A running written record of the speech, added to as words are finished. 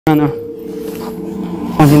在那儿，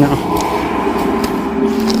放心点啊。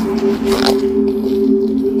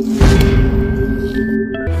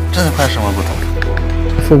这块什么不同？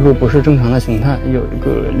腹部不是正常的形态，有一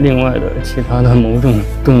个另外的其他的某种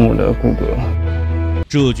动物的骨骼。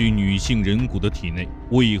这具女性人骨的体内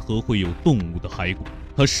为何会有动物的骸骨？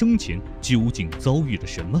她生前究竟遭遇了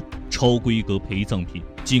什么？超规格陪葬品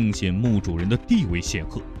尽显墓主人的地位显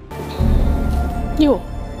赫。哟，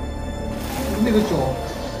那个脚，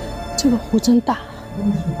这个壶真大。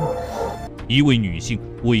一位女性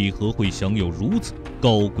为何会享有如此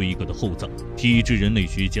高规格的厚葬？体质人类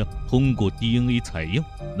学家通过 DNA 采样，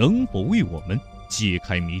能否为我们揭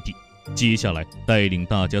开谜底？接下来带领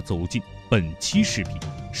大家走进本期视频：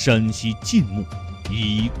山西晋墓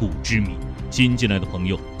遗骨之谜。新进来的朋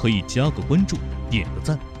友可以加个关注，点个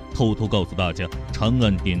赞。偷偷告诉大家，长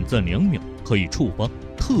按点赞2秒可以触发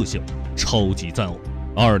特效超级赞哦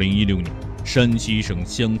！2016年，山西省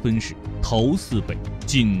襄汾市陶寺北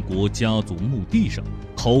晋国家族墓地上，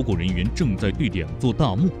考古人员正在对2座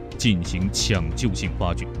大墓进行抢救性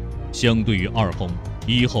发掘。相对于2号墓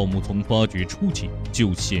，1号墓从发掘初期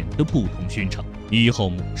就显得不同寻常。1号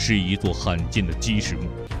墓是一座罕见的基石墓，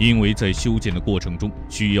因为在修建的过程中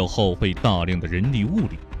需要耗费大量的人力物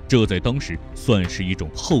力，这在当时算是一种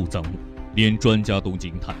厚葬墓。连专家都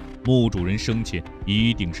惊叹，墓主人生前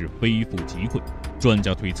一定是非富即贵。专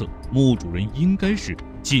家推测，墓主人应该是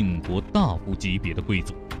晋国大夫级别的贵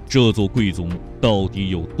族。这座贵族墓到底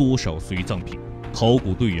有多少随葬品？考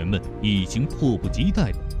古队员们已经迫不及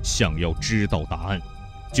待地想要知道答案。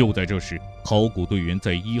就在这时，考古队员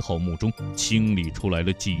在1号墓中清理出来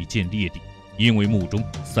了几件裂地，因为墓中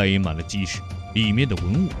塞满了基石，里面的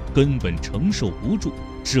文物根本承受不住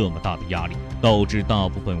这么大的压力，导致大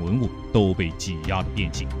部分文物都被挤压的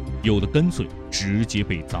变形，有的干脆直接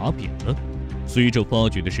被砸扁了。随着发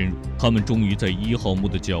掘的深入，他们终于在1号墓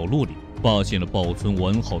的角落里发现了保存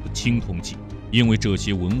完好的青铜器。因为这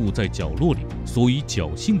些文物在角落里，所以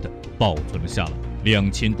侥幸地保存了下来。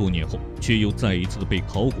2000多年后，却又再一次的被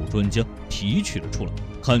考古专家提取了出来。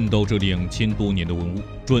看到这2000多年的文物，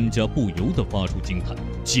专家不由得发出惊叹：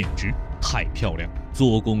简直太漂亮！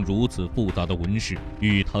做工如此复杂的纹饰，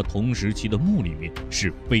与它同时期的墓里面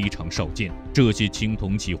是非常少见的。这些青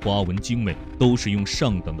铜器花纹精美，都是用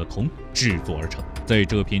上等的铜制作而成，在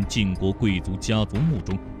这片晋国贵族家族墓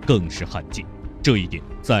中更是罕见。这一点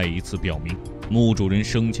再一次表明，墓主人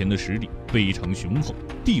生前的实力非常雄厚，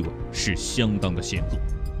地位是相当的显赫。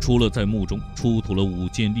除了在墓中出土了5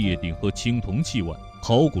件裂顶和青铜器外，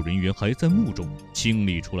考古人员还在墓中清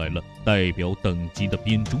理出来了代表等级的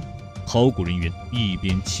编钟。考古人员一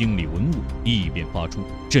边清理文物，一边发出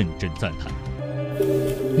阵阵赞叹。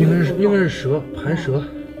应该是蛇，盘蛇，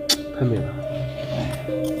太美了。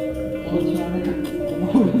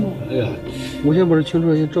哎呀，我先把这清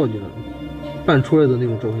澈先照进来，拌出来的那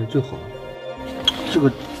种照片最好。这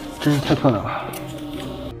个真是太漂亮了。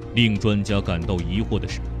令专家感到疑惑的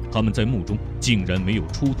是，他们在墓中竟然没有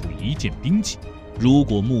出土一件兵器。如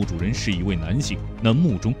果墓主人是一位男性，那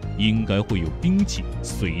墓中应该会有兵器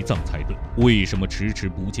随葬才对。为什么迟迟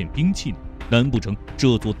不见兵器呢？难不成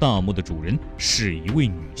这座大墓的主人是一位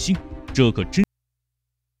女性？这可真……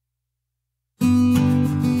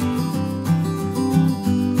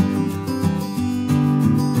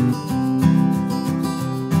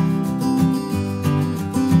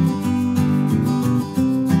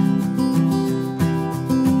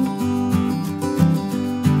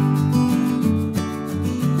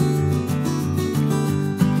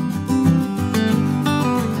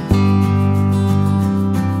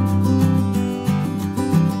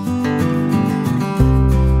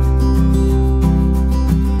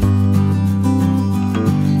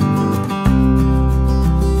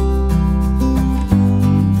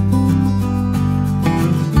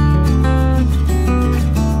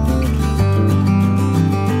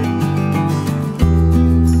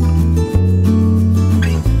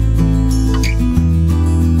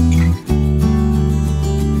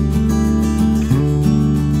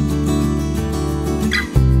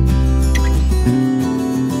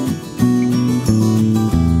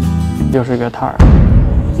就是个塔儿，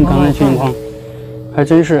你看那情况，还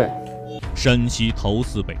真是哎。山西陶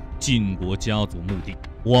寺北晋国家族墓地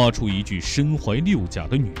挖出一具身怀6甲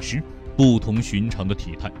的女尸，不同寻常的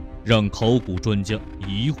体态让考古专家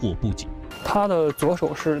疑惑不解。他的左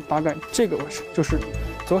手是大概这个位置，就是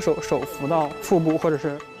左手扶到腹部或者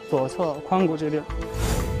是左侧髋骨这边，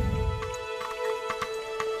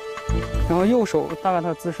然后右手大概他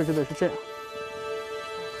的姿势就得是这样。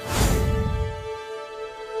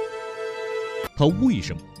他为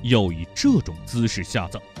什么要以这种姿势下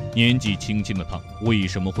葬？年纪轻轻的他为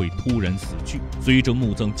什么会突然死去？随着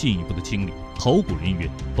墓葬进一步的清理，考古人员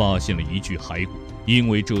发现了一具骸骨。因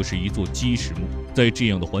为这是一座基石墓，在这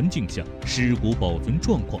样的环境下，尸骨保存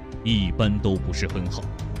状况一般都不是很好，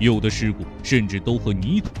有的尸骨甚至都和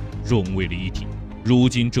泥土融为了一体。如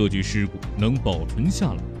今这具尸骨能保存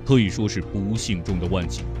下来，可以说是不幸中的万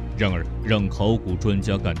幸。然而，让考古专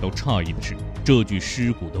家感到诧异的是，这具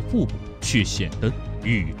尸骨的腹部却显得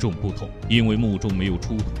与众不同，因为墓中没有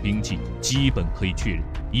出土兵器，基本可以确认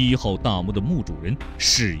1号大墓的墓主人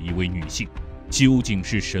是一位女性。究竟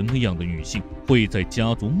是什么样的女性会在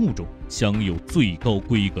家族墓中享有最高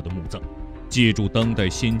规格的墓葬？借助当代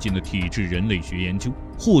先进的体质人类学研究，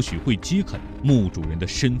或许会揭开墓主人的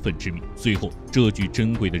身份之谜。随后，这具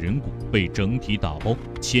珍贵的人骨被整体打包，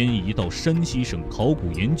迁移到山西省考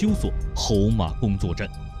古研究所侯马工作站，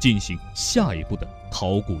进行下一步的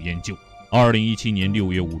考古研究。2017年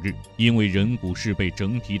6月5日，因为人骨是被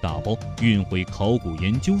整体打包运回考古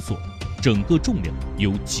研究所的，整个重量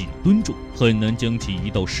有几吨重，很难将其移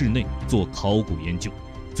到室内做考古研究。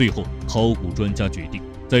最后，考古专家决定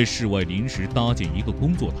在室外临时搭建一个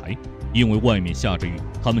工作台，因为外面下着雨，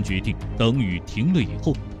他们决定等雨停了以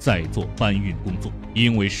后再做搬运工作。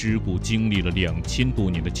因为尸骨经历了2000多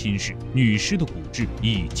年的侵蚀，女尸的骨质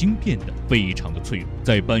已经变得非常的脆弱，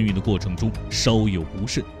在搬运的过程中稍有不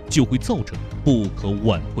慎，就会造成不可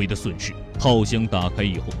挽回的损失。套箱打开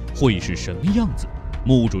以后会是什么样子？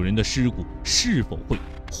墓主人的尸骨是否会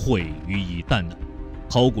毁于一旦呢？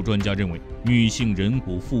考古专家认为，女性人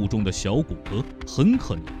骨腹中的小骨骼很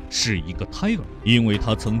可能是一个胎儿，因为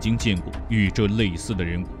他曾经见过与这类似的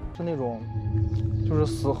人骨。是那种，就是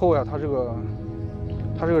死后呀，他这个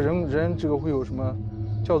人这个会有什么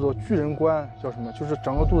叫做巨人观，叫什么？就是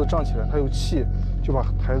整个肚子胀起来，他有气，就把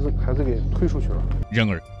孩子给推出去了。然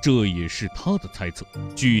而，这也是他的猜测，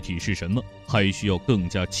具体是什么，还需要更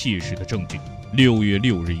加切实的证据。6月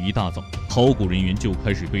6日一大早，考古人员就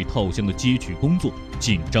开始对套箱的接取工作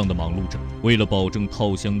紧张地忙碌着。为了保证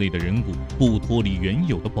套箱内的人骨不脱离原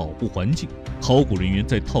有的保护环境，考古人员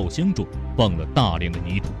在套箱中放了大量的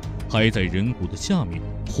泥土，还在人骨的下面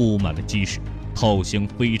铺满了基石。套箱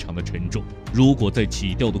非常的沉重，如果在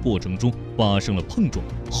起吊的过程中发生了碰撞，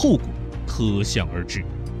后果可想而知。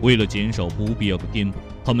为了减少不必要的颠簸，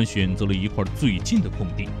他们选择了一块最近的空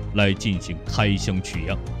地来进行开箱取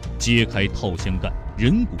样。揭开套箱盖，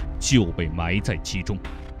人骨就被埋在其中。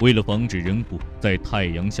为了防止人骨在太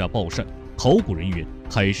阳下暴晒，考古人员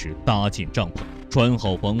开始搭建帐篷。穿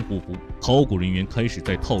好防护服，考古人员开始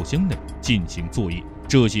在套箱内进行作业。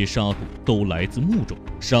这些沙土都来自墓中，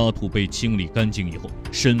沙土被清理干净以后，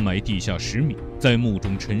深埋地下10米。在墓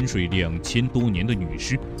中沉睡2000多年的女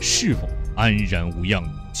尸是否安然无恙？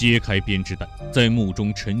揭开编织袋，在墓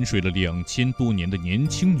中沉睡了2000多年的年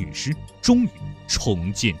轻女尸终于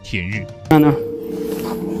重见天日。看呢，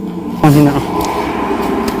放心点啊。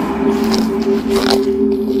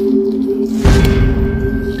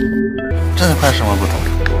这块什么不同？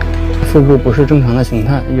腹部不是正常的形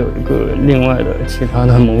态，有一个另外的其他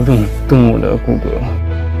的某种动物的骨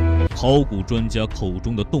骼。考古专家口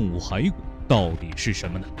中的动物骸骨到底是什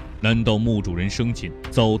么呢？难道墓主人生前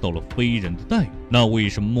遭到了非人的待遇？那为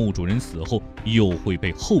什么墓主人死后又会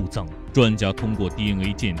被厚葬呢？专家通过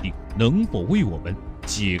DNA 鉴定，能否为我们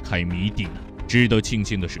揭开谜底呢？值得庆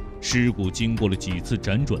幸的是，尸骨经过了几次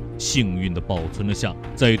辗转，幸运地保存了下来。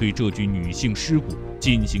在对这具女性尸骨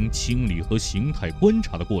进行清理和形态观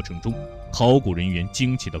察的过程中，考古人员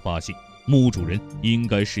惊奇地发现，墓主人应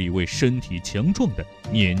该是一位身体强壮的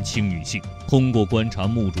年轻女性。通过观察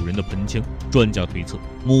墓主人的盆腔，专家推测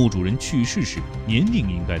墓主人去世时年龄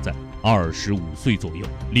应该在25岁左右。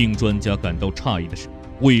令专家感到诧异的是，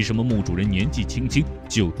为什么墓主人年纪轻轻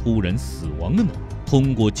就突然死亡了呢？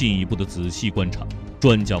通过进一步的仔细观察，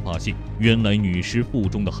专家发现，原来女尸腹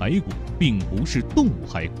中的骸骨并不是动物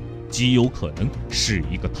骸骨，极有可能是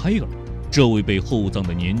一个胎儿。这位被厚葬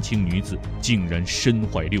的年轻女子竟然身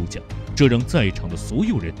怀6甲，这让在场的所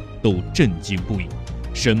有人都震惊不已。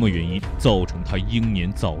什么原因造成她英年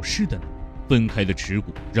早逝的呢？分开的耻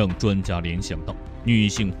骨让专家联想到女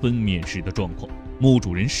性分娩时的状况。墓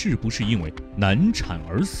主人是不是因为难产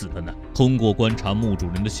而死的呢？通过观察墓主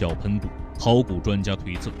人的小盆骨，考古专家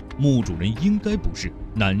推测，墓主人应该不是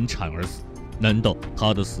难产而死。难道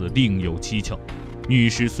她的死另有蹊跷？女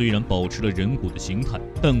尸虽然保持了人骨的形态，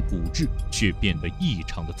但骨质却变得异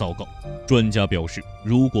常的糟糕。专家表示，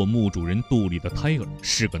如果墓主人肚里的胎儿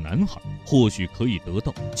是个男孩，或许可以得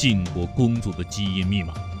到晋国公族的基因密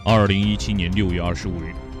码。2017年6月25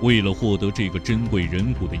日，为了获得这个珍贵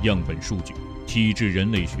人骨的样本数据，体质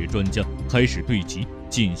人类学专家开始对其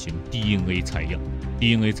进行 DNA 采样。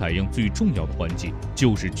DNA 采样最重要的环节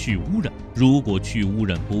就是去污染，如果去污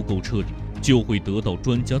染不够彻底，就会得到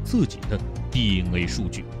专家自己的 DNA 数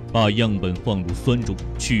据。把样本放入酸中，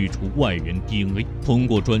去除外源 DNA， 通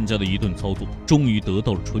过专家的一顿操作，终于得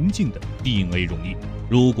到了纯净的 DNA 溶液。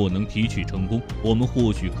如果能提取成功，我们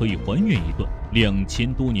或许可以还原一段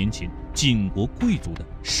2000多年前晋国贵族的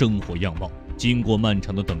生活样貌。经过漫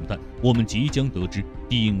长的等待，我们即将得知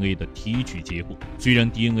DNA 的提取结果。虽然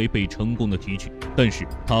DNA 被成功的提取，但是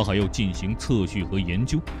它还要进行测序和研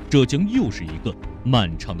究，这将又是一个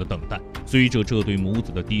漫长的等待。随着这对母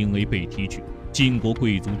子的 DNA 被提取，晋国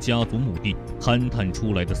贵族家族墓地勘探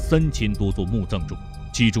出来的3000多座墓葬中，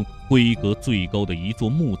其中规格最高的一座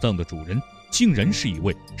墓葬的主人，竟然是一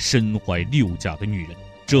位身怀6甲的女人。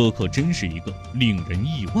这可真是一个令人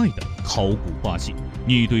意外的考古发现。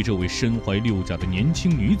你对这位身怀6甲的年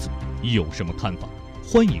轻女子有什么看法？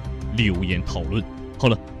欢迎留言讨论。好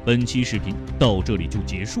了，本期视频到这里就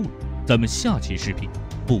结束了，咱们下期视频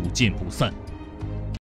不见不散。